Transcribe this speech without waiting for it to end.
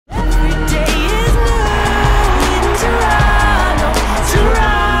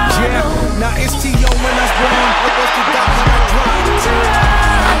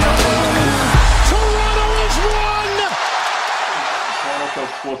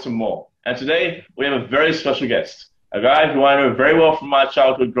sports, and more. And today, we have a very special guest, a guy who I know very well from my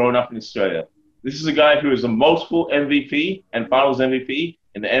childhood growing up in Australia. This is a guy who is a multiple MVP and finals MVP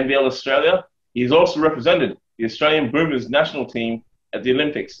in the NBL Australia. He's also represented the Australian Boomers national team at the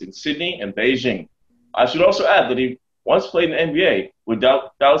Olympics in Sydney and Beijing. I should also add that he once played in the NBA with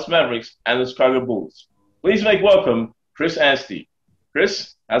Dallas Mavericks and the Chicago Bulls. Please make welcome Chris Anstey.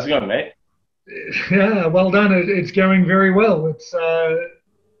 Chris, how's it going, mate? Yeah, well done. It's going very well.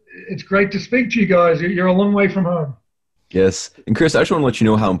 It's great to speak to you guys. You're a long way from home. Yes. And Chris, I just want to let you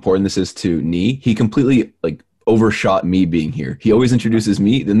know how important this is to Nee. He completely overshot me being here. He always introduces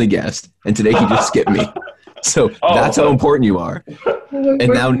me, then the guest. And today he just skipped me. So that's how important you are.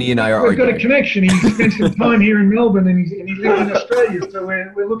 And now Nee and I are arguing. We've got a connection. He spent some time here in Melbourne and he lives in Australia. So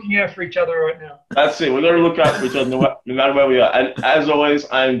we're looking out for each other right now. That's it. We're going to look out for each other no matter where we are. And as always,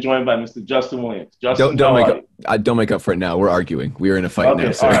 I am joined by Mr. Justen Williams. Justen, don't make up for it now. We're arguing. We are in a fight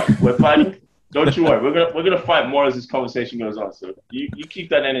now. All right. We're fighting. Don't you worry. We're gonna fight more as this conversation goes on. So you keep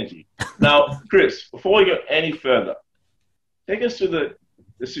that energy. Now, Chris, before we go any further, take us to the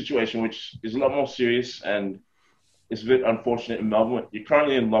situation, which is a lot more serious and it's a bit unfortunate in Melbourne. You're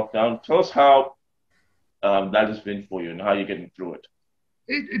currently in lockdown. Tell us how that has been for you and how you're getting through it.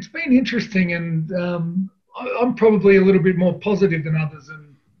 It's been interesting, and I'm probably a little bit more positive than others.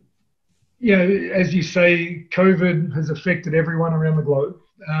 And as you say, COVID has affected everyone around the globe.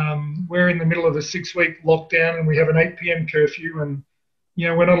 We're in the middle of a 6-week lockdown and we have an 8 p.m. curfew, and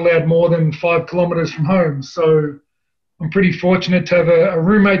we're not allowed more than 5 kilometres from home. So I'm pretty fortunate to have a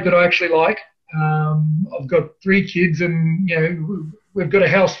roommate that I actually like. I've got 3 kids, and we've got a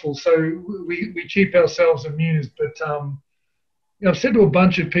house full, so we keep ourselves amused. But I've said to a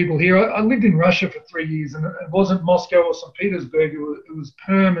bunch of people here, I lived in Russia for 3 years, and it wasn't Moscow or St. Petersburg. It was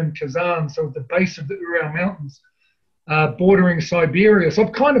Perm and Kazan, so at the base of the Ural Mountains, bordering Siberia. So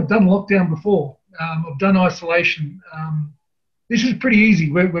I've kind of done lockdown before. I've done isolation. This is pretty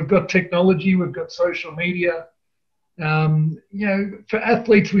easy. We've got technology, we've got social media. For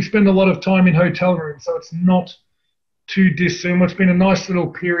athletes, we spend a lot of time in hotel rooms, so it's not too dissimilar. It's been a nice little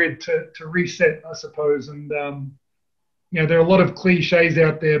period to reset, I suppose. And there are a lot of cliches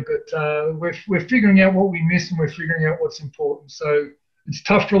out there, but we're figuring out what we miss and we're figuring out what's important. So it's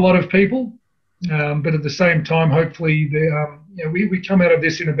tough for a lot of people, but at the same time, hopefully, we come out of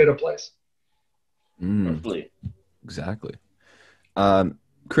this in a better place. Hopefully. Exactly.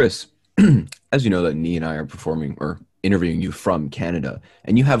 Chris, as you know, that Nee and I are performing or interviewing you from Canada,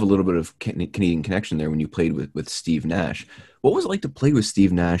 and you have a little bit of Canadian connection there when you played with Steve Nash. What was it like to play with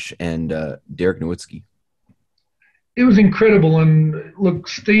Steve Nash and Derek Nowitzki? It was incredible. And look,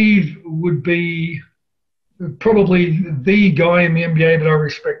 Steve would be probably the guy in the NBA that I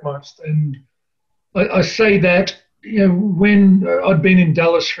respect most. And I say that, when I'd been in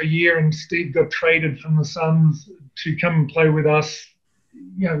Dallas for a year and Steve got traded from the Suns to come and play with us,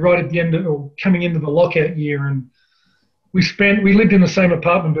 right at the end or coming into the lockout year, and we lived in the same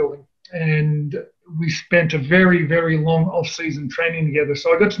apartment building, and we spent a very, very long off-season training together.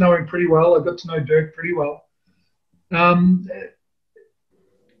 So I got to know him pretty well. I got to know Dirk pretty well.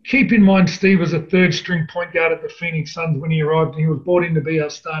 Keep in mind, Steve was a 3rd-string point guard at the Phoenix Suns when he arrived, and he was brought in to be our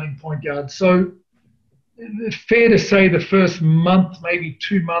starting point guard. So it's fair to say the first month, maybe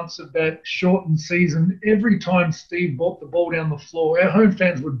 2 months of that shortened season, every time Steve brought the ball down the floor, our home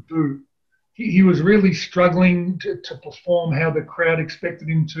fans would boo. He was really struggling to perform how the crowd expected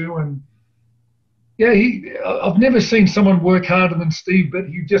him to. And I've never seen someone work harder than Steve, but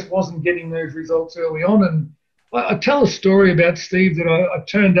he just wasn't getting those results early on. And I tell a story about Steve that I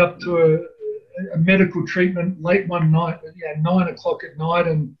turned up to a medical treatment late one night, 9 o'clock at night,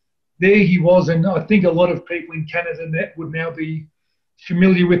 and there he was. And I think a lot of people in Canada would now be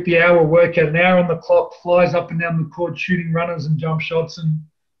familiar with the hour workout. An hour on the clock, flies up and down the court, shooting runners and jump shots. And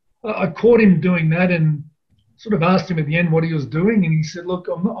I caught him doing that and sort of asked him at the end what he was doing. And he said, look,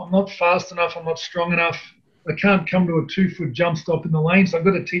 I'm not fast enough. I'm not strong enough. I can't come to a 2-foot jump stop in the lane. So I've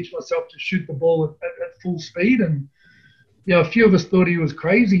got to teach myself to shoot the ball at full speed. And, a few of us thought he was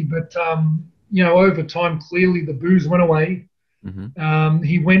crazy. But, over time, clearly the boos went away. Mm-hmm.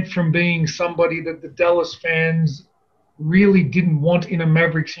 He went from being somebody that the Dallas fans really didn't want in a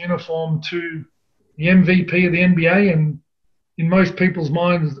Mavericks uniform to the MVP of the NBA. And in most people's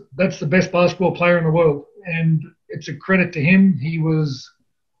minds, that's the best basketball player in the world. And it's a credit to him. He was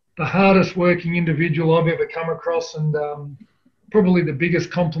the hardest working individual I've ever come across, and probably the biggest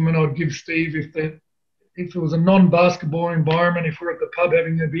compliment I'd give Steve if it was a non-basketball environment, if we're at the pub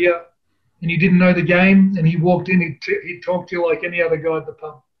having a beer and you didn't know the game and he walked in, he'd talk to you like any other guy at the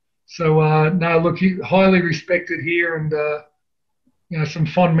pub. So, no, look, he's highly respected here, and some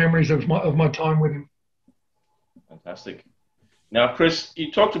fond memories of my time with him. Fantastic. Now, Chris,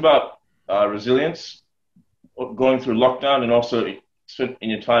 you talked about resilience, going through lockdown, and also in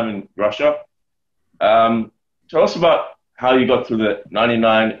your time in Russia. Tell us about how you got through the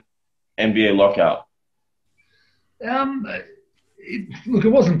 '99 NBA lockout. Look, it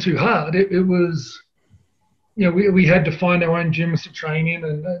wasn't too hard. It was, we had to find our own gyms to train in.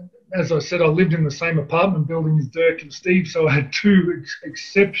 And as I said, I lived in the same apartment building as Dirk and Steve, so I had two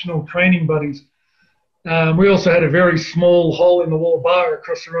exceptional training buddies. We also had a very small hole-in-the-wall bar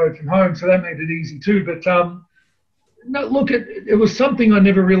across the road from home, so that made it easy too. But no, look, it was something I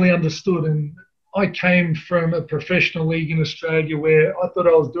never really understood. And I came from a professional league in Australia where I thought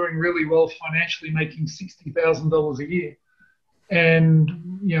I was doing really well financially, making $60,000 a year. And,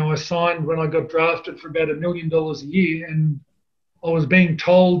 I signed when I got drafted for about $1 million a year, and I was being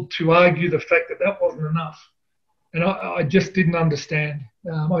told to argue the fact that that wasn't enough. And I just didn't understand.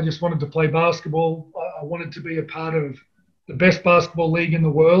 I just wanted to play basketball. I wanted to be a part of the best basketball league in the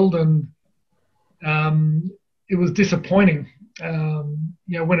world, and it was disappointing.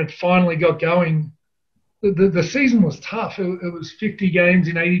 When it finally got going, the season was tough. It was 50 games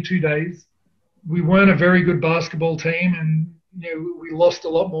in 82 days. We weren't a very good basketball team, and we lost a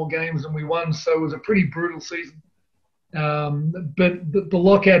lot more games than we won, so it was a pretty brutal season. But the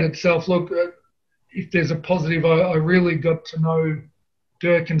lockout itself, look, if there's a positive, I really got to know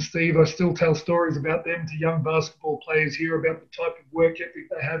Dirk and Steve. I still tell stories about them to young basketball players here about the type of work ethic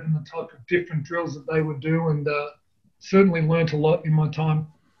they have and the type of different drills that they would do, and certainly learnt a lot in my time.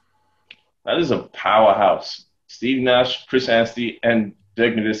 That is a powerhouse. Steve Nash, Chris Anstey, and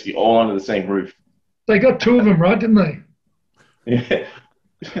Dirk Nowitzki all under the same roof. They got two of them, right, didn't they? Yeah.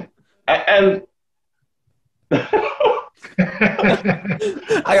 And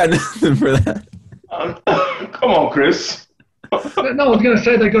I got nothing for that. Come on, Chris. No, I was going to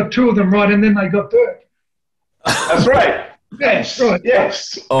say they got two of them right, and then they got Dirk. That's right. Yes. Right.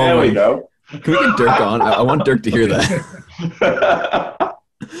 Yes. Oh, there we go. Can we get Dirk on? I want Dirk to hear that.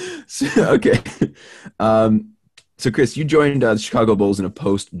 Okay. So, Chris, you joined the Chicago Bulls in a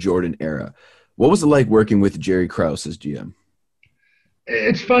post-Jordan era. What was it like working with Jerry Krause as GM?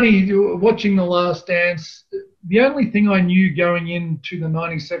 It's funny, watching The Last Dance, the only thing I knew going into the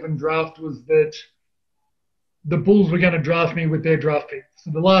 97 draft was that the Bulls were going to draft me with their draft pick.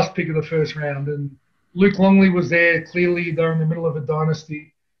 So the last pick of the first round. And Luke Longley was there. Clearly, they're in the middle of a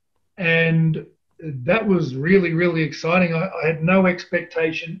dynasty. And that was really, really exciting. I had no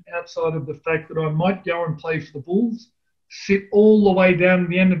expectation outside of the fact that I might go and play for the Bulls, sit all the way down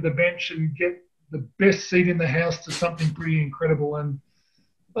the end of the bench and get the best seat in the house to something pretty incredible. And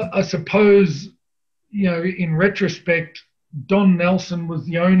I suppose, in retrospect, Don Nelson was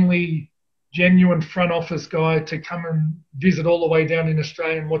the only genuine front office guy to come and visit all the way down in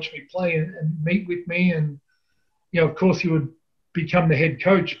Australia and watch me play and meet with me. And, of course, he would become the head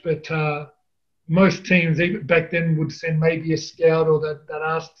coach. But most teams, even back then, would send maybe a scout or that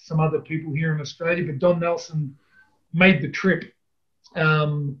asked some other people here in Australia. But Don Nelson made the trip.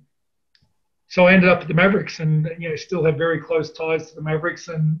 So I ended up at the Mavericks and, still have very close ties to the Mavericks.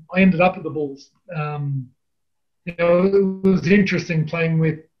 And I ended up at the Bulls. It was interesting playing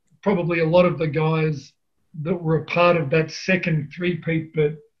with probably a lot of the guys that were a part of that second three-peat.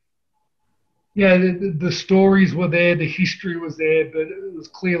 But, the stories were there, the history was there, but it was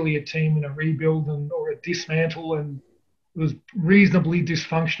clearly a team in a rebuild or a dismantle, and it was reasonably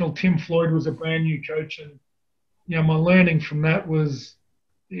dysfunctional. Tim Floyd was a brand new coach, and, my learning from that was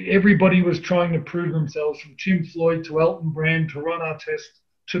everybody was trying to prove themselves, from Tim Floyd to Elton Brand to Ron Artest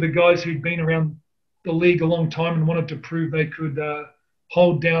to the guys who'd been around the league a long time and wanted to prove they could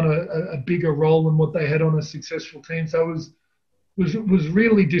hold down a bigger role than what they had on a successful team. So it was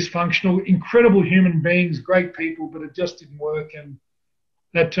really dysfunctional. Incredible human beings, great people, but it just didn't work, and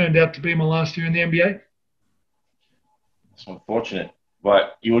that turned out to be my last year in the NBA. It's unfortunate,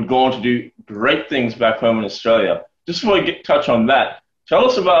 but you would go on to do great things back home in Australia. Just before we touch on that, tell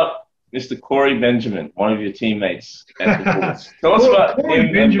us about Mr. Corey Benjamin, one of your teammates at the Bulls. Tell us about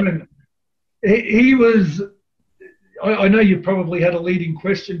Corey Benjamin. He was, I know you probably had a leading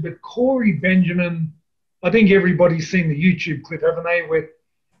question, but Corey Benjamin, I think everybody's seen the YouTube clip, haven't they, with,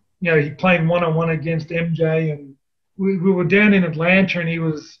 he playing one-on-one against MJ, and we were down in Atlanta, and he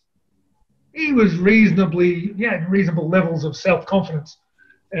was reasonable levels of self-confidence.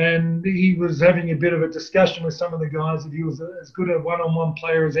 And he was having a bit of a discussion with some of the guys that he was as good a one-on-one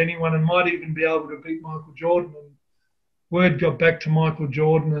player as anyone and might even be able to beat Michael Jordan. And word got back to Michael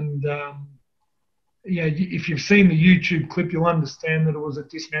Jordan, and if you've seen the YouTube clip, you'll understand that it was a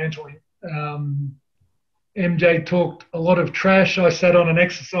dismantling. MJ talked a lot of trash. I sat on an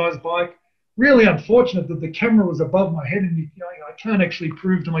exercise bike. Really unfortunate that the camera was above my head, and I can't actually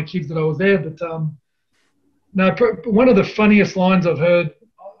prove to my kids that I was there. But no, one of the funniest lines I've heard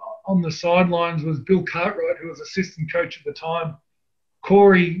on the sidelines was Bill Cartwright, who was assistant coach at the time.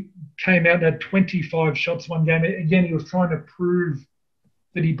 Corey came out and had 25 shots one game. Again, he was trying to prove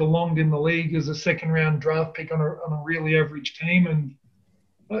that he belonged in the league as a second-round draft pick on a really average team,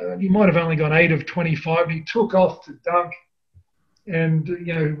 and he might have only gone 8 of 25. And he took off to dunk, and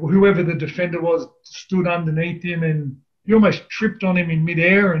whoever the defender was stood underneath him, and he almost tripped on him in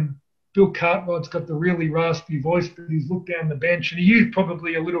midair. And Bill Cartwright's got the really raspy voice, but he's looked down the bench, and he used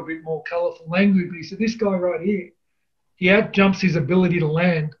probably a little bit more colourful language. But he said, "This guy right here, he outjumps his ability to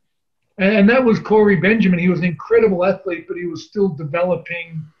land." And that was Corey Benjamin. He was an incredible athlete, but he was still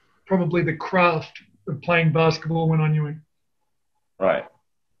developing probably the craft of playing basketball when I knew him. Right.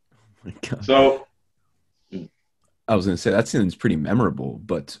 Oh my God. So I was going to say, that seems pretty memorable,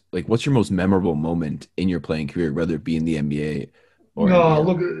 but like, what's your most memorable moment in your playing career, whether it be in the NBA or No,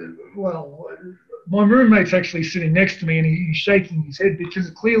 look, well, my roommate's actually sitting next to me, and he's shaking his head because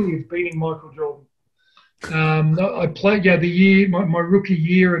clearly it's beating Michael Jordan. I played, my rookie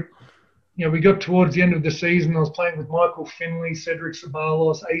year. We got towards the end of the season. I was playing with Michael Finley, Cedric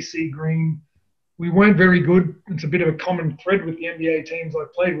Ceballos, AC Green. We weren't very good. It's a bit of a common thread with the NBA teams I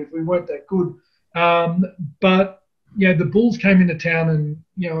played with. We weren't that good. But the Bulls came into town, and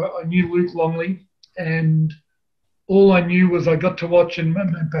I knew Luke Longley, and all I knew was I got to watch and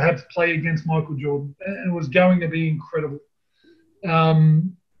perhaps play against Michael Jordan, and it was going to be incredible.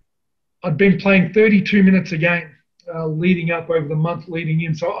 I'd been playing 32 minutes a game leading up over the month leading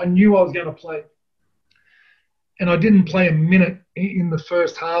in, so I knew I was going to play. And I didn't play a minute in the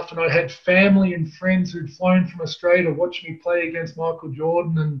first half, and I had family and friends who'd flown from Australia to watch me play against Michael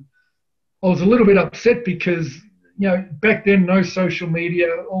Jordan, and I was a little bit upset because, back then, no social media,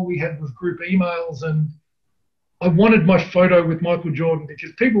 all we had was group emails, and I wanted my photo with Michael Jordan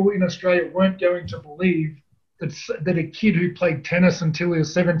because people in Australia weren't going to believe that a kid who played tennis until he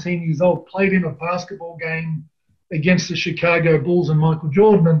was 17 years old played in a basketball game against the Chicago Bulls and Michael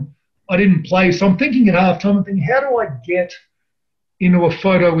Jordan, and I didn't play. So I'm thinking at halftime, I'm thinking, how do I get into a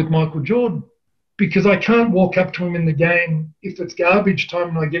photo with Michael Jordan? Because I can't walk up to him in the game if it's garbage time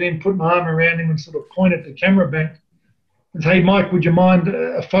and I get in, put my arm around him and sort of point at the camera bank and say, "Hey, Mike, would you mind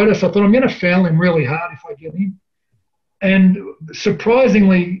a photo?" So I thought, I'm going to foul him really hard if I get in. And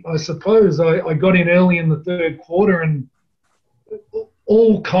surprisingly, I suppose, I got in early in the third quarter, and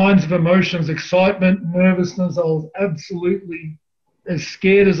all kinds of emotions, excitement, nervousness. I was absolutely as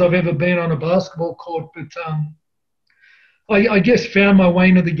scared as I've ever been on a basketball court. But I guess found my way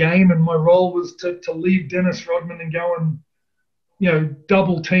into the game, and my role was to leave Dennis Rodman and go and,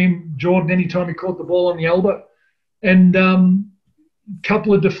 double team Jordan anytime he caught the ball on the elbow. And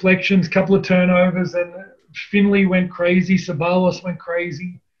couple of deflections, couple of turnovers, and Finley went crazy. Ceballos went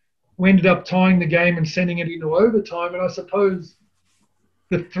crazy. We ended up tying the game and sending it into overtime. And I suppose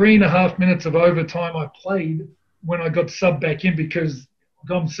the 3.5 minutes of overtime I played when I got subbed back in, because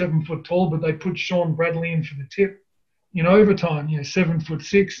I'm 7 foot tall, but they put Sean Bradley in for the tip in overtime,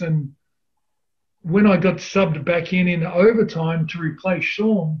 7'6". And when I got subbed back in overtime to replace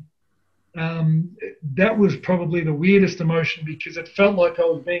Sean, that was probably the weirdest emotion, because it felt like I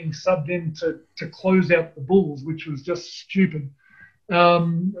was being subbed in to close out the Bulls, which was just stupid.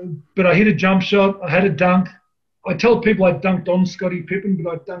 But I hit a jump shot. I had a dunk. I tell people I dunked on Scottie Pippen,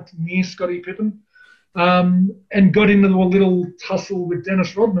 but I dunked near Scottie Pippen, and got into a little tussle with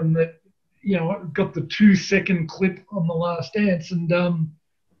Dennis Rodman that, got the 2-second clip on The Last Dance. And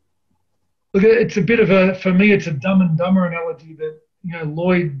look, it's a bit of for me, it's a Dumb and Dumber analogy that,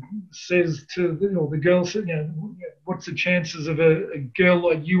 Lloyd says to the girl, what's the chances of a girl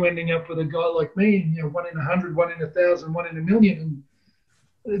like you ending up with a guy like me? 1 in 100, 1 in 1,000, 1 in a million.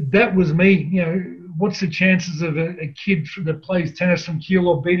 And that was me. What's the chances of a kid that plays tennis from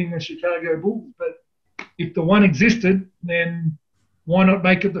Keilor beating the Chicago Bulls? But if the one existed, then why not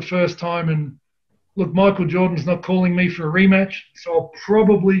make it the first time? And look, Michael Jordan's not calling me for a rematch, so I'll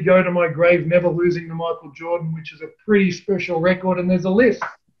probably go to my grave never losing to Michael Jordan, which is a pretty special record. And there's a list.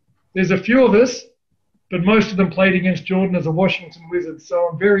 There's a few of us, but most of them played against Jordan as a Washington Wizard. So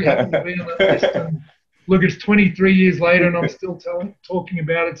I'm very happy to be on that list. And look, it's 23 years later, and I'm still talking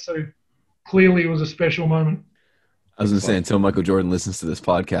about it. So clearly it was a special moment. I was going to say, until Michael Jordan listens to this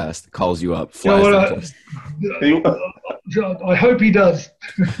podcast, calls you up, flies I hope he does.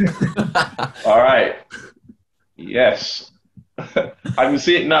 All right. Yes. I can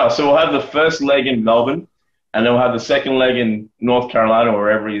see it now. So we'll have the first leg in Melbourne, and then we'll have the second leg in North Carolina, or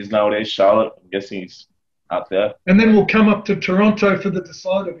wherever he is nowadays, Charlotte. I'm guessing he's out there. And then we'll come up to Toronto for the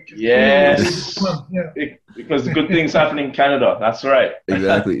decider. Because yes. Yeah. Because the good things happen in Canada. That's right.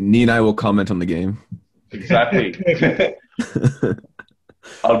 Exactly. Nee and I will comment on the game. Exactly.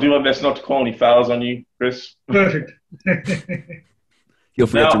 I'll do my best not to call any fouls on you, Chris. Perfect. He'll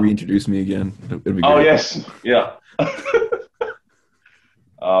forget to reintroduce me again. It'll be great. Oh, yes. Yeah.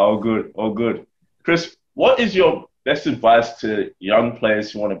 All good. Chris, what is your best advice to young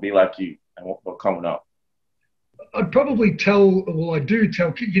players who want to be like you and what coming up? I'd probably I do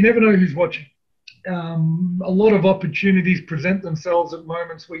tell, you never know who's watching. A lot of opportunities present themselves at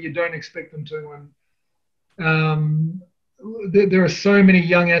moments where you don't expect them to. And there are so many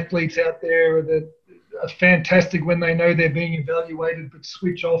young athletes out there that are fantastic when they know they're being evaluated, but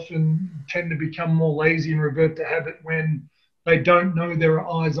switch off and tend to become more lazy and revert to habit when they don't know there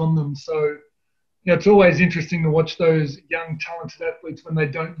are eyes on them. So, it's always interesting to watch those young, talented athletes when they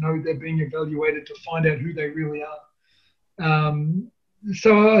don't know they're being evaluated to find out who they really are.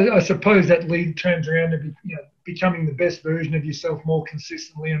 So I suppose that lead turns around to becoming the best version of yourself more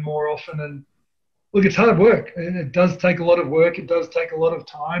consistently and more often. And look, it's hard work. It does take a lot of work. It does take a lot of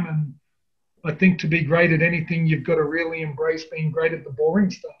time. And I think to be great at anything, you've got to really embrace being great at the boring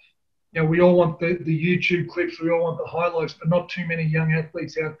stuff. We all want the YouTube clips. We all want the highlights, but not too many young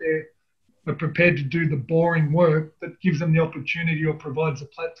athletes out there are prepared to do the boring work that gives them the opportunity or provides a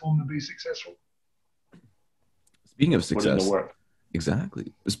platform to be successful. Speaking of success,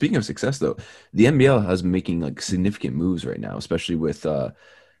 exactly. Speaking of success, though, the NBL has been making significant moves right now, especially with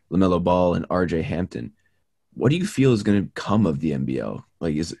LaMelo Ball and RJ Hampton. What do you feel is going to come of the NBL? What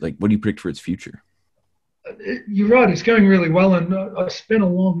do you predict for its future? You're right. It's going really well, and I spent a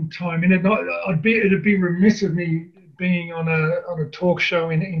long time in it. It'd be remiss of me being on a talk show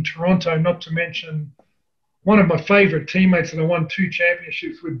in Toronto, not to mention one of my favourite teammates that I won 2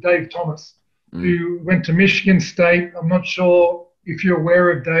 championships with, Dave Thomas, who went to Michigan State. I'm not sure if you're aware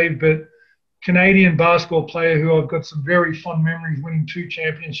of Dave, but Canadian basketball player who I've got some very fond memories winning 2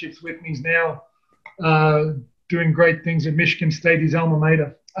 championships with. He's now doing great things at Michigan State, his alma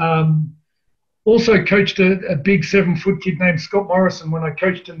mater. Also coached a big 7-foot kid named Scott Morrison when I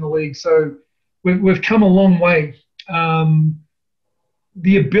coached in the league. So we've come a long way.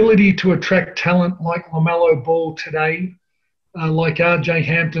 The ability to attract talent like LaMelo Ball today, like RJ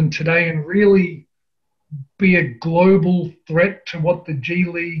Hampton today, and really be a global threat to what the G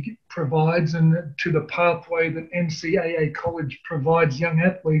League provides and to the pathway that NCAA college provides young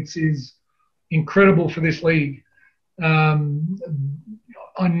athletes is incredible for this league.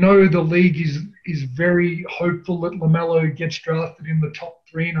 I know the league is very hopeful that LaMelo gets drafted in the top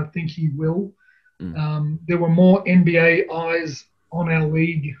 3, and I think he will. There were more NBA eyes on our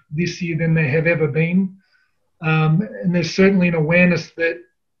league this year than there have ever been. And there's certainly an awareness that,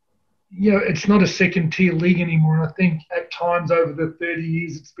 it's not a second-tier league anymore. And I think at times over the 30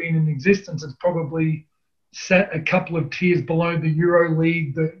 years it's been in existence, it's probably sat a couple of tiers below the Euro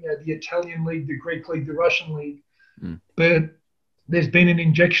League, the Italian League, the Greek League, the Russian League. But there's been an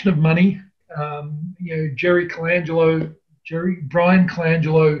injection of money. Brian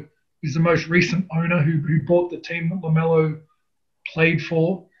Colangelo is the most recent owner who bought the team that LaMelo played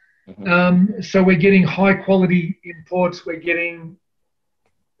for. So we're getting high-quality imports. We're getting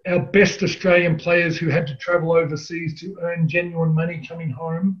our best Australian players who had to travel overseas to earn genuine money coming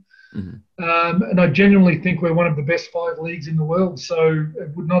home. And I genuinely think we're one of the best 5 leagues in the world. So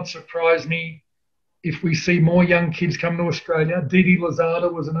it would not surprise me if we see more young kids come to Australia. Didi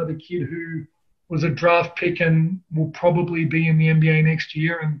Lozada was another kid who was a draft pick and will probably be in the NBA next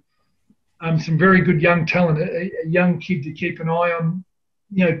year. And some very good young talent, a young kid to keep an eye on,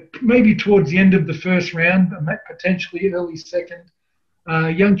 maybe towards the end of the first round, potentially early second. A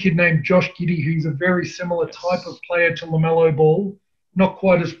young kid named Josh Giddey, who's a very similar type of player to LaMelo Ball. Not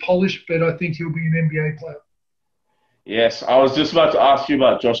quite as polished, but I think he'll be an NBA player. Yes, I was just about to ask you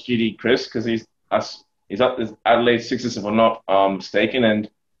about Josh Giddey, Chris, because he's at the Adelaide Sixers, if I'm not mistaken, and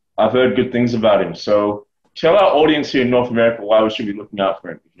I've heard good things about him. So tell our audience here in North America why we should be looking out for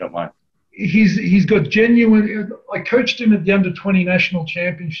him, if you don't mind. He's got genuine. I coached him at the under-20 national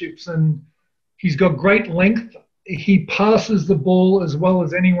championships, and he's got great length. He passes the ball as well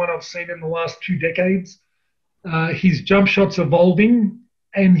as anyone I've seen in the last 2 decades. His jump shot's evolving,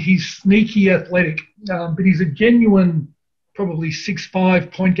 and he's sneaky athletic. But he's a genuine, probably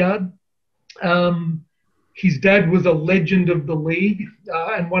 6'5" point guard. His dad was a legend of the league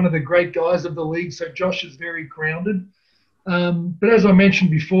and one of the great guys of the league, so Josh is very grounded. But as I mentioned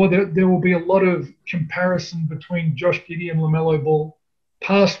before, there will be a lot of comparison between Josh Giddey and LaMelo Ball.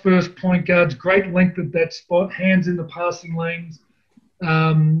 Pass first point guards, great length at that spot, hands in the passing lanes.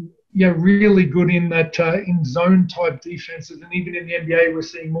 really good in that in zone type defenses, and even in the NBA, we're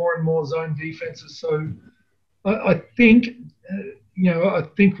seeing more and more zone defenses. So I think, I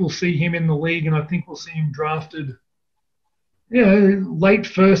think we'll see him in the league, and I think we'll see him drafted, late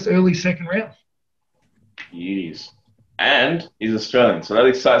first, early second round. He is. And he's Australian, so that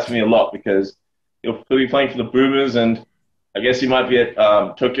excites me a lot because he'll be playing for the Boomers, and I guess he might be at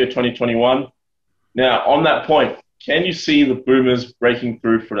Tokyo 2021. Now, on that point, can you see the Boomers breaking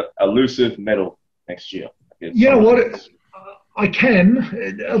through for an elusive medal next year? You know what? I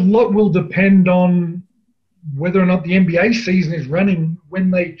can. A lot will depend on whether or not the NBA season is running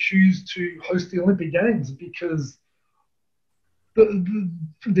when they choose to host the Olympic Games, because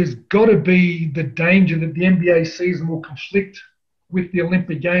there's got to be the danger that the NBA season will conflict with the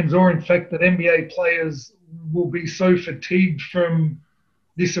Olympic Games, or in fact that NBA players will be so fatigued from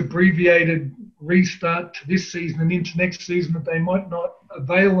this abbreviated restart to this season and into next season that they might not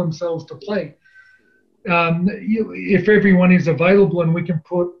avail themselves to play. If everyone is available and we can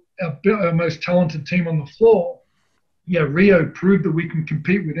put our most talented team on the floor, Rio proved that we can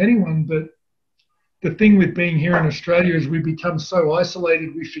compete with anyone, but the thing with being here in Australia is we become so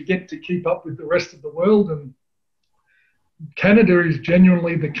isolated, we forget to keep up with the rest of the world. And Canada is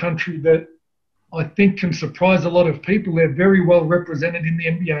genuinely the country that I think can surprise a lot of people. They're very well represented in the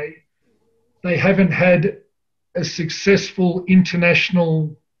NBA. They haven't had a successful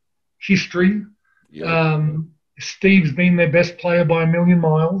international history. Yeah. Steve's been their best player by a million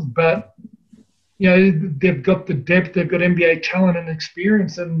miles, but they've got the depth, they've got NBA talent and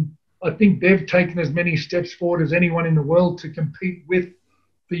experience, and I think they've taken as many steps forward as anyone in the world to compete with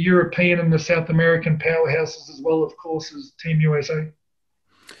the European and the South American powerhouses, as well, of course, as Team USA.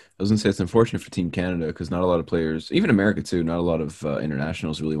 I was going to say it's unfortunate for Team Canada because not a lot of players, even America too, not a lot of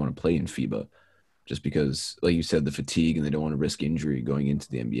internationals really want to play in FIBA, just because, like you said, the fatigue, and they don't want to risk injury going into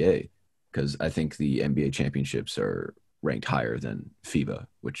the NBA, because I think the NBA championships are ranked higher than FIBA,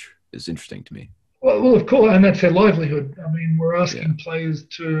 which is interesting to me. Well, of course, and that's their livelihood. I mean, we're asking players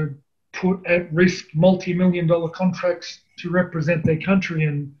to put at risk multi-million-dollar contracts to represent their country.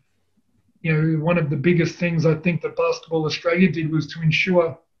 And, one of the biggest things I think that Basketball Australia did was to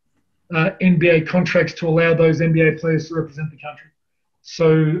ensure NBA contracts to allow those NBA players to represent the country.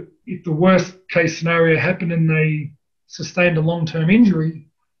 So if the worst case scenario happened and they sustained a long-term injury,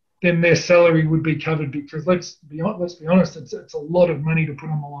 then their salary would be covered, because let's be honest, it's a lot of money to put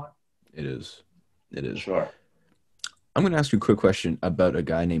on the line. It is. Sure. I'm going to ask you a quick question about a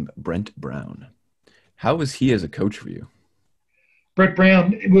guy named Brent Brown. How was he as a coach for you? Brett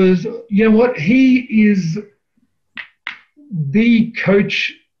Brown was, he is the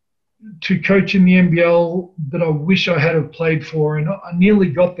coach to coach in the NBL that I wish I had have played for, and I nearly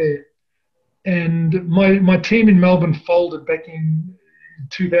got there. And my team in Melbourne folded back in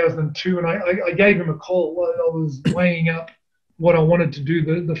 2002, and I gave him a call. I was weighing up what I wanted to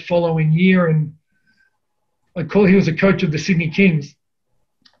do the following year, and he was a coach of the Sydney Kings.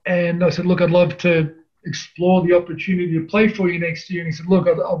 And I said, look, I'd love to explore the opportunity to play for you next year. And he said, look,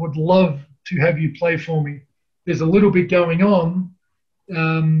 I would love to have you play for me. There's a little bit going on.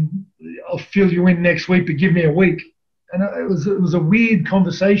 I'll fill you in next week, but give me a week. And it was a weird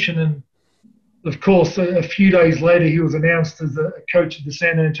conversation. And of course, a few days later, he was announced as a coach of the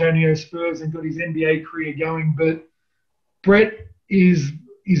San Antonio Spurs and got his NBA career going. But Brett is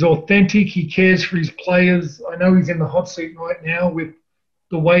authentic. He cares for his players. I know he's in the hot seat right now with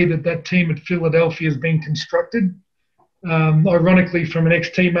the way that team at Philadelphia has been constructed. Ironically, from an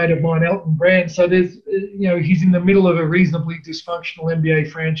ex-teammate of mine, Elton Brand. So there's, he's in the middle of a reasonably dysfunctional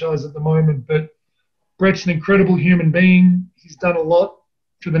NBA franchise at the moment. But Brett's an incredible human being. He's done a lot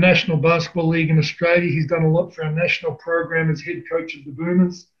for the National Basketball League in Australia. He's done a lot for our national program as head coach of the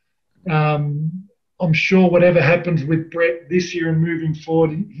Boomers. I'm sure whatever happens with Brett this year and moving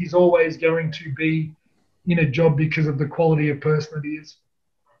forward, he's always going to be in a job because of the quality of person that he is.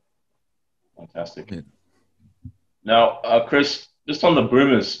 Fantastic. Now, Chris, just on the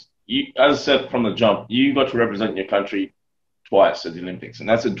Boomers, as I said from the jump, you got to represent your country twice at the Olympics, and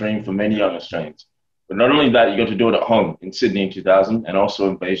that's a dream for many young Australians. But not only that, you got to do it at home in Sydney in 2000 and also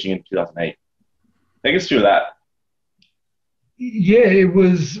in Beijing in 2008. Take us through that. Yeah, it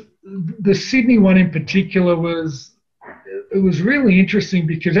was the Sydney one in particular was really interesting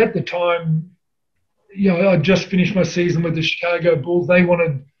because at the time, I just finished my season with the Chicago Bulls. They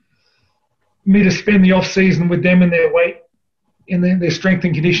wanted me to spend the off season with them in their weight, in their strength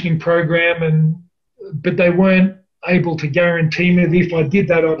and conditioning program, but they weren't able to guarantee me that if I did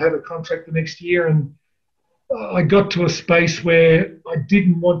that, I'd have a contract the next year. And I got to a space where I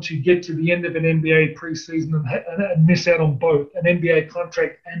didn't want to get to the end of an NBA preseason and miss out on both an NBA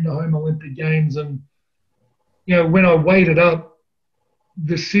contract and the home Olympic Games. And, when I weighed it up,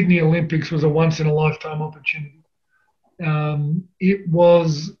 the Sydney Olympics was a once-in-a-lifetime opportunity. It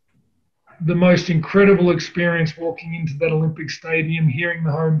was the most incredible experience walking into that Olympic stadium, hearing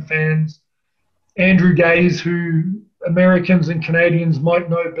the home fans. Andrew Gaze, who Americans and Canadians might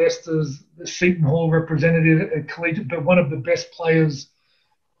know best as the Seton Hall representative at collegiate, but one of the best players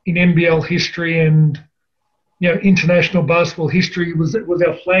in NBL history and international basketball history, was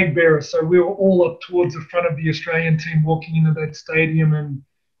our flag bearer. So we were all up towards the front of the Australian team walking into that stadium, and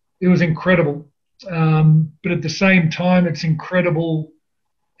it was incredible. But at the same time, it's incredible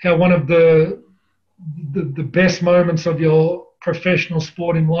how one of the best moments of your professional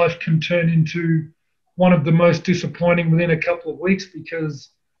sporting life can turn into one of the most disappointing within a couple of weeks, because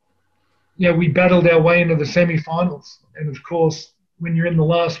we battled our way into the semi-finals. And of course, when you're in the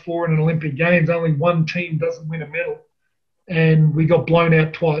last four in an Olympic Games, only one team doesn't win a medal. And we got blown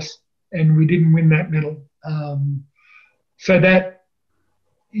out twice, and we didn't win that medal. So that,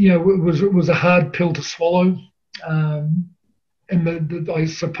 it was a hard pill to swallow. And I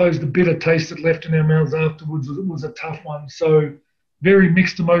suppose the bitter taste that left in our mouths afterwards was a tough one. So very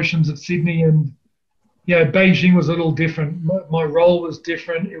mixed emotions at Sydney, and Beijing was a little different. My role was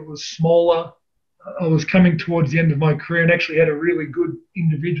different. It was smaller. I was coming towards the end of my career and actually had a really good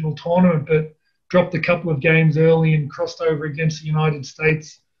individual tournament, but dropped a couple of games early and crossed over against the United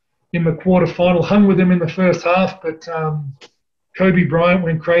States in the quarterfinal. Hung with them in the first half, but Kobe Bryant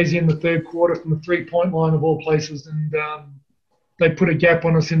went crazy in the third quarter from the three-point line of all places, and they put a gap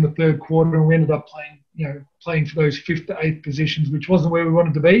on us in the third quarter, and we ended up playing for those fifth to eighth positions, which wasn't where we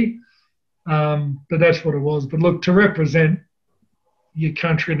wanted to be. But that's what it was. But look, to represent your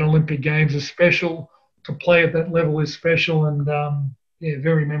country in Olympic Games is special. To play at that level is special, and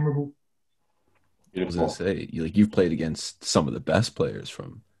very memorable. I was gonna say, you've played against some of the best players,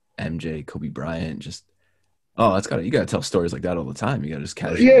 from MJ, Kobe Bryant. You gotta tell stories like that all the time. You gotta just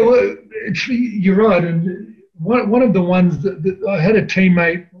casually. Yeah, well, you're right. And one of the ones that I had a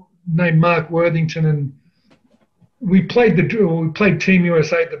teammate named Mark Worthington, and we played Team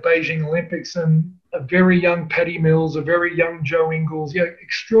USA at the Beijing Olympics, and a very young Patty Mills, a very young Joe Ingles,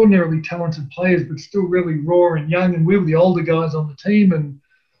 extraordinarily talented players, but still really raw and young. And we were the older guys on the team. And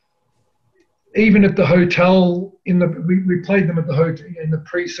even at the hotel, we played them at the hotel in the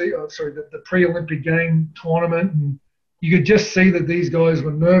pre-Olympic game tournament, and you could just see that these guys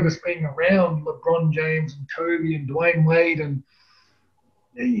were nervous being around LeBron James and Kobe and Dwayne Wade, and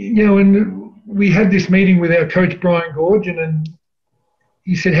and we had this meeting with our coach Brian Gorgian, and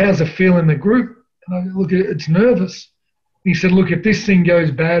he said, "How's it feel in the group?" And I look, it's nervous. He said, "Look, if this thing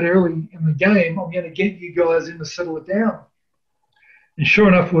goes bad early in the game, I'm going to get you guys in to settle it down." And sure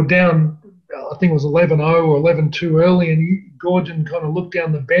enough, we're down, I think it was 11-0 or 11-2 early, and Gorgian kind of looked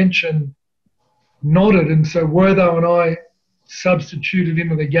down the bench and nodded. And so Wertho and I substituted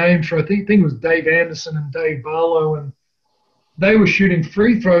into the game for, I think it was Dave Anderson and Dave Barlow, and they were shooting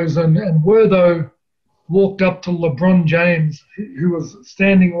free throws, and Wertho walked up to LeBron James, who was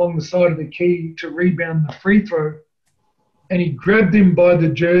standing along the side of the key to rebound the free throw, and he grabbed him by the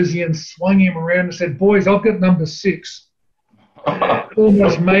jersey and swung him around and said, "Boys, I've got number 6.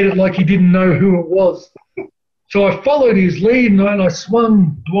 Almost made it like he didn't know who it was. So I followed his lead, and I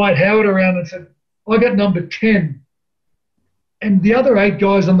swung Dwight Howard around and said, "I got number 10. And the other 8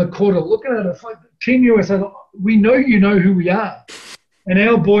 guys on the court are looking at us like, Team USA, we know you know who we are. And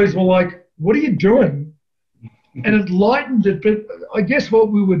our boys were like, "What are you doing?" And it lightened it. But I guess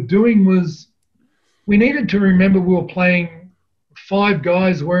what we were doing was we needed to remember we were playing 5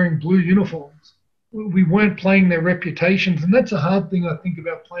 guys wearing blue uniforms. We weren't playing their reputations. And that's a hard thing, I think,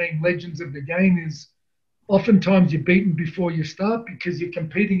 about playing legends of the game, is oftentimes you're beaten before you start because you're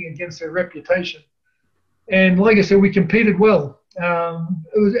competing against their reputation. And like I said, we competed well.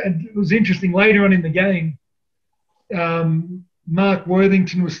 It was interesting. Later on in the game, Mark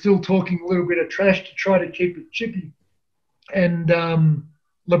Worthington was still talking a little bit of trash to try to keep it chippy. And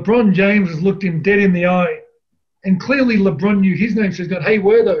LeBron James has looked him dead in the eye. And clearly LeBron knew his name, so he's gone, "Hey,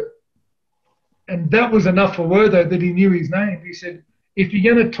 Wertho." And that was enough for Wertho that he knew his name. He said, "If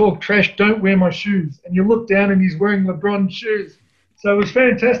you're going to talk trash, don't wear my shoes." And you look down and he's wearing LeBron's shoes. So it was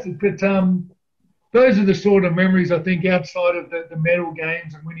fantastic. But those are the sort of memories, I think, outside of the medal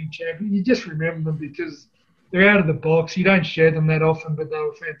games and winning champions. You just remember them because they're out of the box. You don't share them that often, but they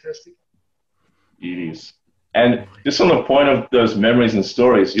were fantastic. It is. And just on the point of those memories and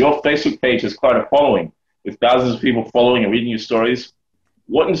stories, your Facebook page has quite a following, with thousands of people following and reading your stories.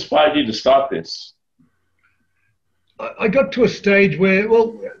 What inspired you to start this? I got to a stage where,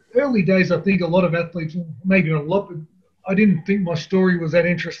 well, early days, I think a lot of athletes, maybe not a lot, but I didn't think my story was that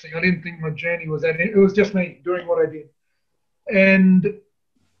interesting. I didn't think my journey was that. It was just me doing what I did. And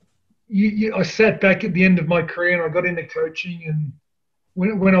I sat back at the end of my career and I got into coaching. And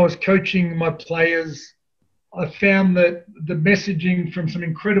when I was coaching my players, I found that the messaging from some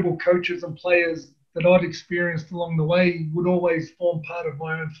incredible coaches and players that I'd experienced along the way would always form part of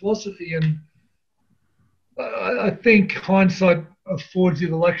my own philosophy. And I think hindsight affords you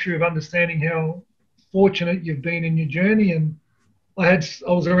the luxury of understanding how fortunate you've been in your journey. And I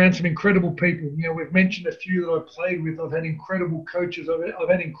was around some incredible people. You know, we've mentioned a few that I played with. I've had incredible coaches. I've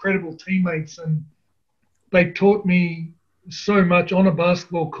had incredible teammates, and they taught me so much on a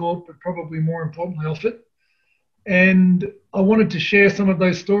basketball court, but probably more importantly off it. And I wanted to share some of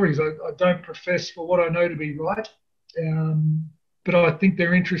those stories. I don't profess for what I know to be right, but I think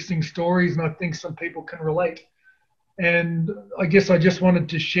they're interesting stories, and I think some people can relate. And I guess I just wanted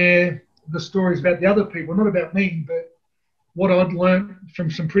to share the stories about the other people, not about me, but what I'd learned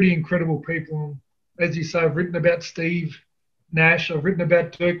from some pretty incredible people. As you say, I've written about Steve Nash, I've written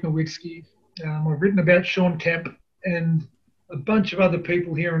about Dirk Nowitzki, I've written about Sean Kemp, and a bunch of other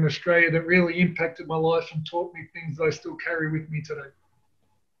people here in Australia that really impacted my life and taught me things that I still carry with me today.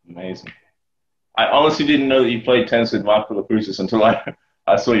 Amazing. I honestly didn't know that you played tennis with Mark Wallace-Bruce until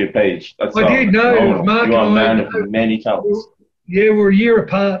I saw your page. I did know. It was Mark. You are a man of many talents. Yeah, we're a year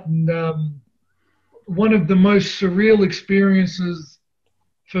apart, and one of the most surreal experiences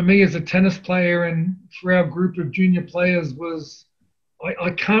for me as a tennis player and for our group of junior players was, I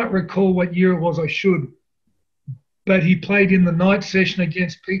can't recall what year it was, I should, but he played in the night session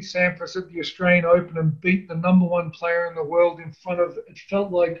against Pete Sampras at the Australian Open and beat the #1 player in the world in front of, it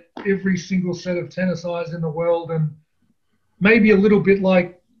felt like every single set of tennis eyes in the world. And maybe a little bit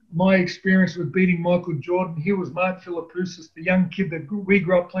like my experience with beating Michael Jordan, here was Mark Philippoussis, the young kid that we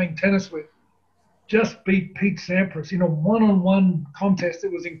grew up playing tennis with, just beat Pete Sampras in a one-on-one contest.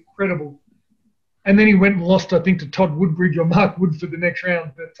 It was incredible. And then he went and lost, I think, to Todd Woodbridge or Mark Woodford the next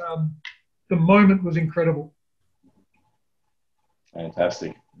round. But the moment was incredible.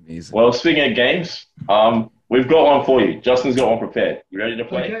 Fantastic. Amazing. Well, speaking of games, we've got one for you. Justin's got one prepared. You ready to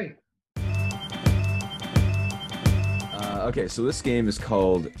play? Okay. Okay, so this game is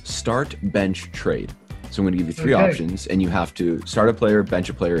called Start, Bench, Trade. So I'm going to give you three options, and you have to start a player, bench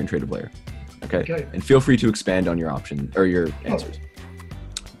a player, and trade a player. Okay? And feel free to expand on your option or your answers.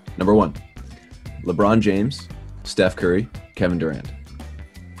 Number 1, LeBron James, Steph Curry, Kevin Durant.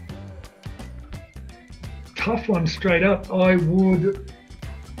 Tough one straight up. I would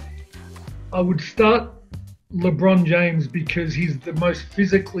start LeBron James because he's the most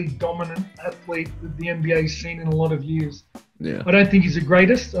physically dominant athlete that the NBA's seen in a lot of years. Yeah. I don't think he's the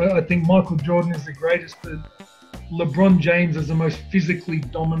greatest. I think Michael Jordan is the greatest, but LeBron James is the most physically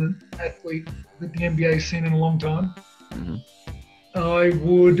dominant athlete that the NBA's seen in a long time. Mm-hmm. I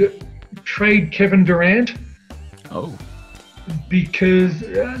would trade Kevin Durant. Oh. Because,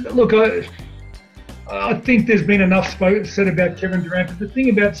 look, I think there's been enough said about Kevin Durant. But the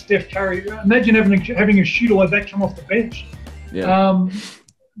thing about Steph Curry, imagine having a shooter like that come off the bench. Yeah.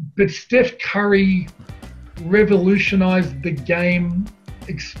 But Steph Curry revolutionized the game,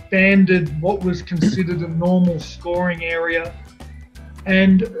 expanded what was considered a normal scoring area.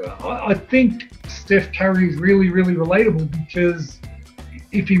 And I think Steph Curry is really, really relatable because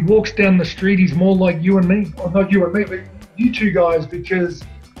if he walks down the street, he's more like you and me. Or not you and me, but you two guys, because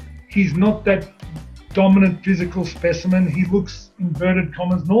he's not that dominant physical specimen. He looks, inverted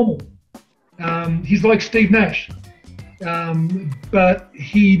commas, normal. He's like Steve Nash. But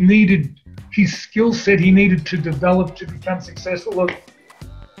he needed his skill set, he needed to develop to become successful. Look,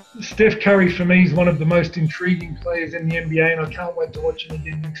 Steph Curry for me is one of the most intriguing players in the NBA, and I can't wait to watch him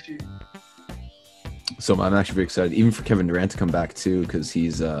again next year. So I'm actually very excited, even for Kevin Durant to come back too, because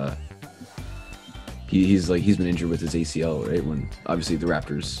he's been injured with his ACL, right? When obviously the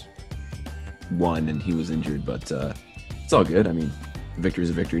Raptors won and he was injured, but it's all good. I mean, victory is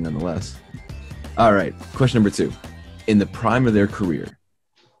a victory nonetheless. All right, question number 2. In the prime of their career,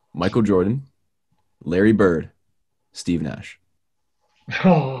 Michael Jordan, Larry Bird, Steve Nash.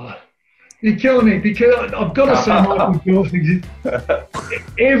 Oh, you're killing me because I've got to say Michael Jordan.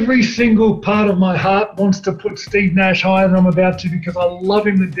 Every single part of my heart wants to put Steve Nash higher than I'm about to because I love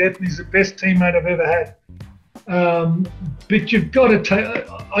him to death and he's the best teammate I've ever had. But you've got to take,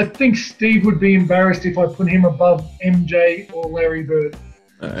 I think Steve would be embarrassed if I put him above MJ or Larry Bird.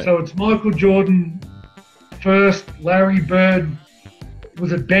 Right. So it's Michael Jordan first, Larry Bird.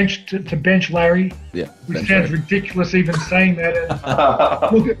 Was it bench to bench Larry? Yeah. Which sounds ridiculous even saying that. And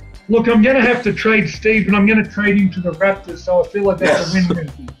Look, I'm going to have to trade Steve, and I'm going to trade him to the Raptors, so I feel like that's a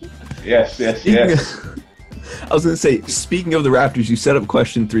win-win. Yes. I was going to say, speaking of the Raptors, you set up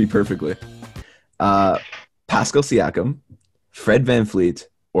question 3 perfectly. Pascal Siakam, Fred VanVleet,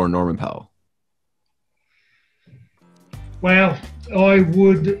 or Norman Powell? Well, I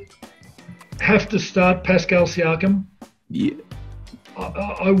would have to start Pascal Siakam. Yeah.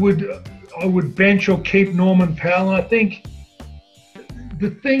 I would bench or keep Norman Powell. And I think the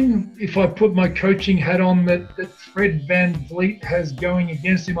thing, if I put my coaching hat on, that Fred VanVleet has going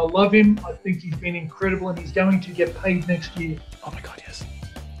against him, I love him. I think he's been incredible, and he's going to get paid next year. Oh my God, yes.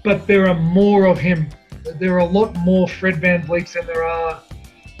 But there are more of him. There are a lot more Fred VanVleets than there are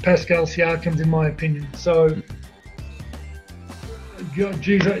Pascal Siakams, in my opinion. So,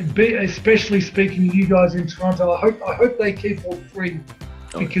 geez, especially speaking to you guys in Toronto, I hope they keep all 3,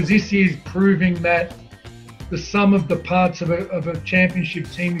 because this is proving that the sum of the parts of a championship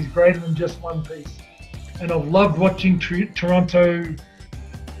team is greater than just one piece. And I've loved watching Toronto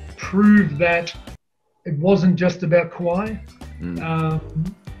prove that it wasn't just about Kawhi.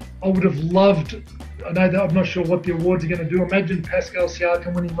 I would have loved, I know that I'm not sure what the awards are going to do. Imagine Pascal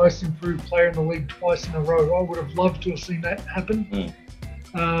Siakam winning Most Improved Player in the league twice in a row. I would have loved to have seen that happen.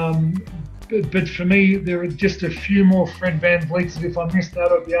 But for me, there are just a few more Fred VanVleets that if I missed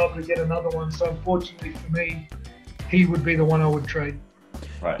out, I'd be able to get another one. So unfortunately for me, he would be the one I would trade.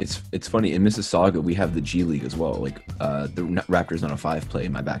 Right. It's funny, in Mississauga, we have the G League as well. Like the Raptors on a 5 play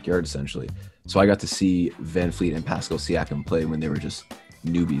in my backyard, essentially. So I got to see VanVleet and Pascal Siakam play when they were just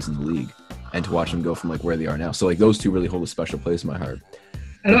newbies in the league, and to watch them go from like where they are now. So like those 2 really hold a special place in my heart.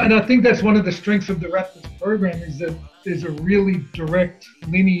 And I think that's one of the strengths of the Raptors program, is that there's a really direct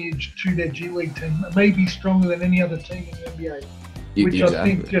lineage to their G League team. It may be stronger than any other team in the NBA, which exactly. I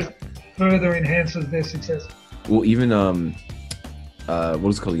think just further enhances their success. Well, even what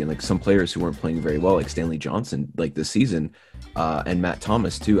was it called again? Like some players who weren't playing very well, like Stanley Johnson, like this season, and Matt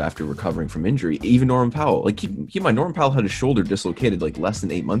Thomas too, after recovering from injury. Even Norman Powell. Like keep in mind, Norman Powell had his shoulder dislocated like less than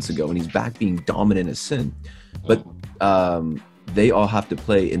 8 months ago, and he's back being dominant as sin. But they all have to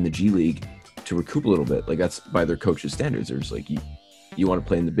play in the G League to recoup a little bit. Like that's by their coach's standards. There's like you want to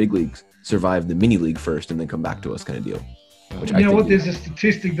play in the big leagues, survive the mini league first, and then come back to us, kind of deal. Which you know what? There's a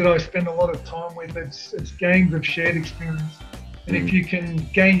statistic that I spend a lot of time with. It's games of shared experience. And if you can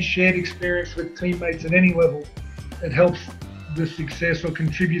gain shared experience with teammates at any level, it helps the success or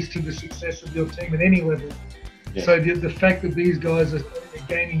contributes to the success of your team at any level. Yeah. So the fact that these guys are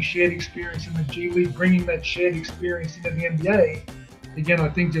gaining shared experience in the G League, bringing that shared experience into the NBA, again, I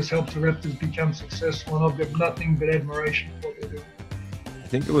think just helps the Raptors become successful, and I've got nothing but admiration for what they're doing. I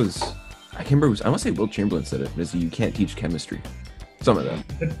think it was, I can't remember, I want to say Will Chamberlain said it, but you can't teach chemistry. Something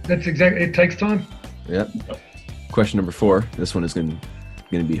like that. That's exactly, it takes time. Yep. Question number 4. This one is going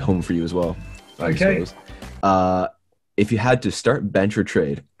to be home for you as well. Okay. If you had to start, bench, or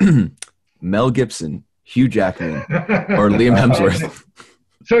trade, Mel Gibson, Hugh Jackman, or Liam Hemsworth.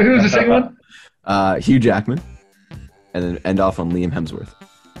 So who was the second one? Hugh Jackman, and then end off on Liam Hemsworth.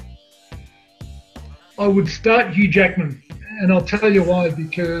 I would start Hugh Jackman, and I'll tell you why.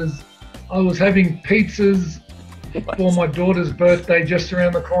 Because I was having pizzas for my daughter's birthday just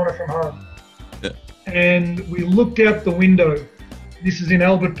around the corner from home. Yeah. And we looked out the window. This is in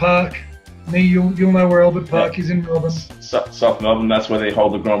Albert Park. You'll know where Albert Park is in Melbourne. South Melbourne, that's where they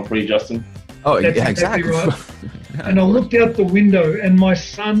hold the Grand Prix, Justin. Oh, that's yeah, exactly. Right. And I looked out the window, and my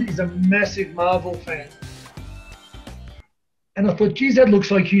son is a massive Marvel fan. And I thought, geez, that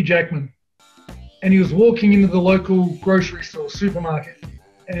looks like Hugh Jackman. And he was walking into the local grocery store, supermarket.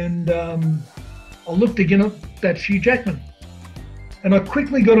 And I looked again, that's Hugh Jackman. And I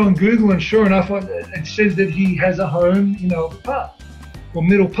quickly got on Google, and sure enough, it says that he has a home in Albert Park, or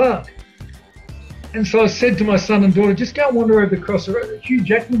Middle Park. And so I said to my son and daughter, just go wander over the crossroad. Hugh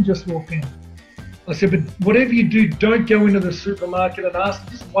Jackman just walked in. I said, but whatever you do, don't go into the supermarket and ask,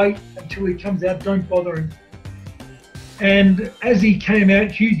 just wait until he comes out, don't bother him. And as he came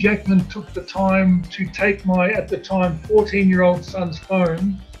out, Hugh Jackman took the time to take my, at the time, 14-year-old son's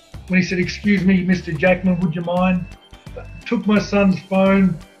phone. When he said, excuse me, Mr. Jackman, would you mind? Took my son's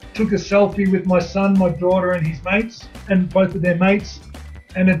phone, took a selfie with my son, my daughter, and his mates, and both of their mates.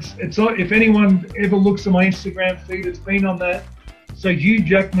 And it's not, if anyone ever looks at my Instagram feed, it's been on that. So Hugh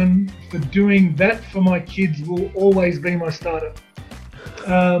Jackman, for doing that for my kids, will always be my starter.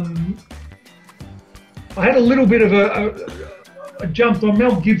 I had a little bit of a jump on.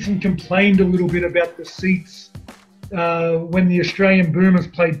 Mel Gibson complained a little bit about the seats when the Australian Boomers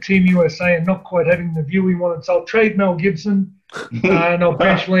played Team USA and not quite having the view we wanted. So I'll trade Mel Gibson and I'll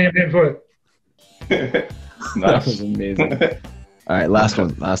bench Liam Hemsworth. That was amazing. All right, last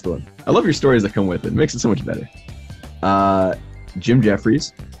one. I love your stories that come with it. It makes it so much better. Jim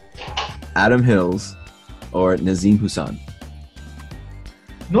Jeffries, Adam Hills, or Nazim Hussain?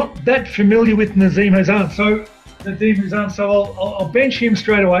 Not that familiar with Nazim Hussain, so I'll bench him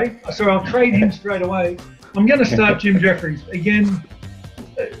straight away. Sorry, I'll trade him straight away. I'm going to start Jim Jeffries. Again,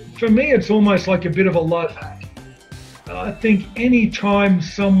 for me, it's almost like a bit of a life hack. I think any time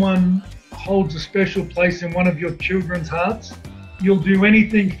someone holds a special place in one of your children's hearts, you'll do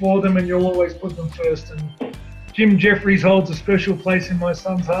anything for them and you'll always put them first. And Jim Jeffries holds a special place in my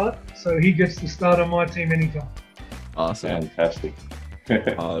son's heart, so he gets to start on my team anytime. Awesome. Fantastic.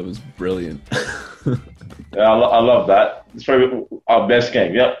 Oh, it was brilliant. Yeah, I love that. It's probably our best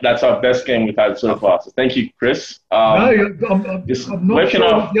game. Yep, that's our best game we've had so far. So thank you, Chris. No, I'm not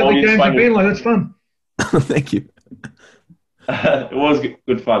sure what the other games have been like. That's fun. Thank you. It was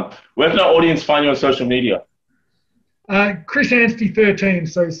good fun. Where can our audience find you on social media? Chris Anstey 13.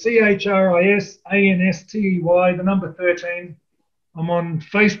 So ChrisAnstey, the number 13. I'm on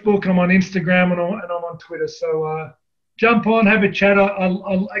Facebook, I'm on Instagram, and I'm on Twitter. So jump on, have a chat.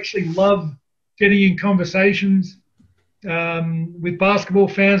 I actually love getting in conversations with basketball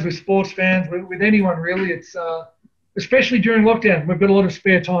fans, with sports fans, with anyone really. It's especially during lockdown, we've got a lot of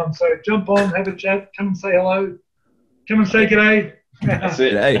spare time. So jump on, have a chat, come and say hello, come and say g'day. That's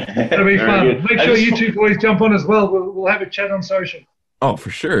it. Hey. That'll be fun. Good. Make sure you two boys jump on as well. We'll have a chat on social. Oh,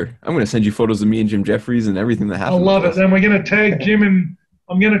 for sure. I'm going to send you photos of me and Jim Jeffries and everything that happened. I love it. Then we're going to tag Jim, and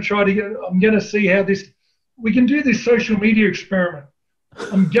I'm going to see how we can do this social media experiment.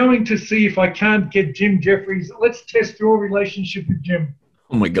 I'm going to see if I can't get Jim Jeffries. Let's test your relationship with Jim.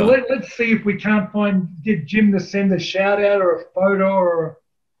 Oh my God. So let's see if we can't get Jim to send a shout out or a photo or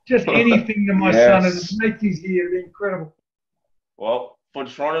just anything to my son and make his year. It'd be incredible. Well, for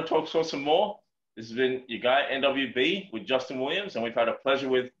Toronto Talk Sauce and more, this has been your guy NWB with Justen Williams, and we've had a pleasure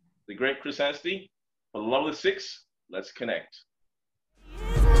with the great Chris Anstey. For the love of the six, let's connect.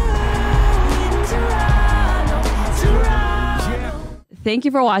 Thank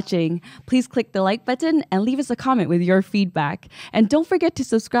you for watching. Please click the like button and leave us a comment with your feedback. And don't forget to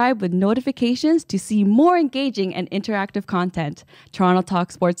subscribe with notifications to see more engaging and interactive content. Toronto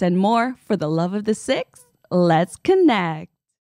Talk Sports and more. For the love of the six, let's connect.